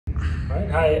All right,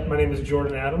 hi, my name is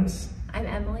Jordan Adams. I'm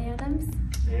Emily Adams.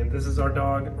 And this is our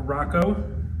dog, Rocco.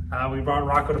 We brought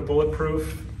Rocco to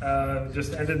Bulletproof,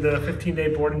 just ended the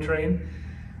 15-day board and train.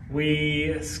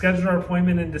 We scheduled our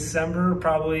appointment in December,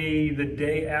 probably the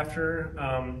day after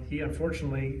he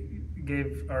unfortunately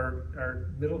gave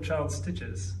our middle child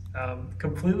stitches.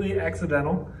 Completely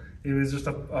accidental. He was just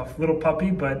a little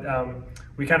puppy, but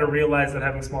we kind of realized that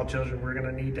having small children, we're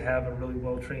gonna need to have a really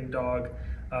well-trained dog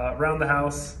around the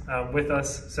house with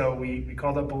us. So we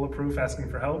called up Bulletproof asking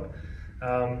for help.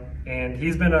 And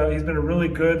he's been a really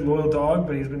good, loyal dog,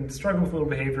 but he's been struggling with little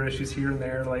behavior issues here and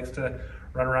there, likes to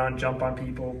run around, jump on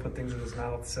people, put things in his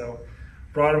mouth. So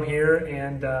brought him here,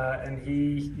 and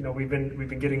he, we've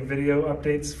been getting video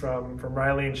updates from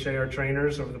Riley and Shay, our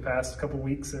trainers, over the past couple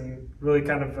weeks, and really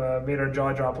kind of made our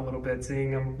jaw drop a little bit,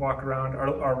 seeing him walk around,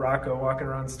 our Rocco walking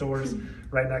around stores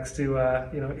right next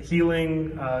to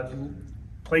healing,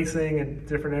 placing in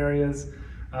different areas,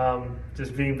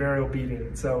 just being very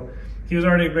obedient. So he was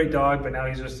already a great dog, but now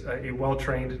he's just a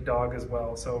well-trained dog as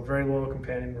well. So very loyal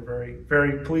companion. We're very,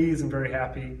 very pleased and very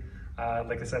happy.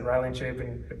 Like I said, Riley and Shay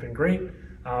have been great,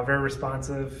 very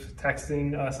responsive,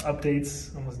 texting us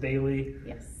updates almost daily.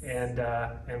 Yes.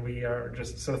 And we are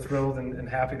just so thrilled and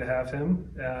happy to have him,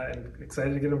 and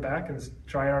excited to get him back and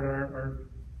try out our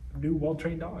new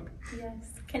well-trained dog. Yes,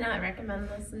 cannot recommend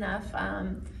this enough.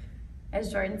 As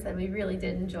Jordan said, we really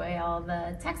did enjoy all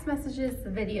the text messages, the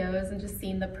videos, and just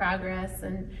seeing the progress.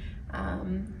 And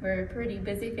we're a pretty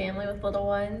busy family with little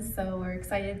ones, so we're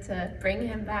excited to bring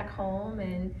him back home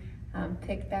and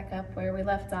pick back up where we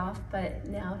left off. But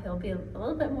now he'll be a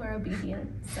little bit more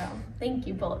obedient. So thank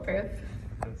you, Bulletproof.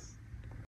 Yes.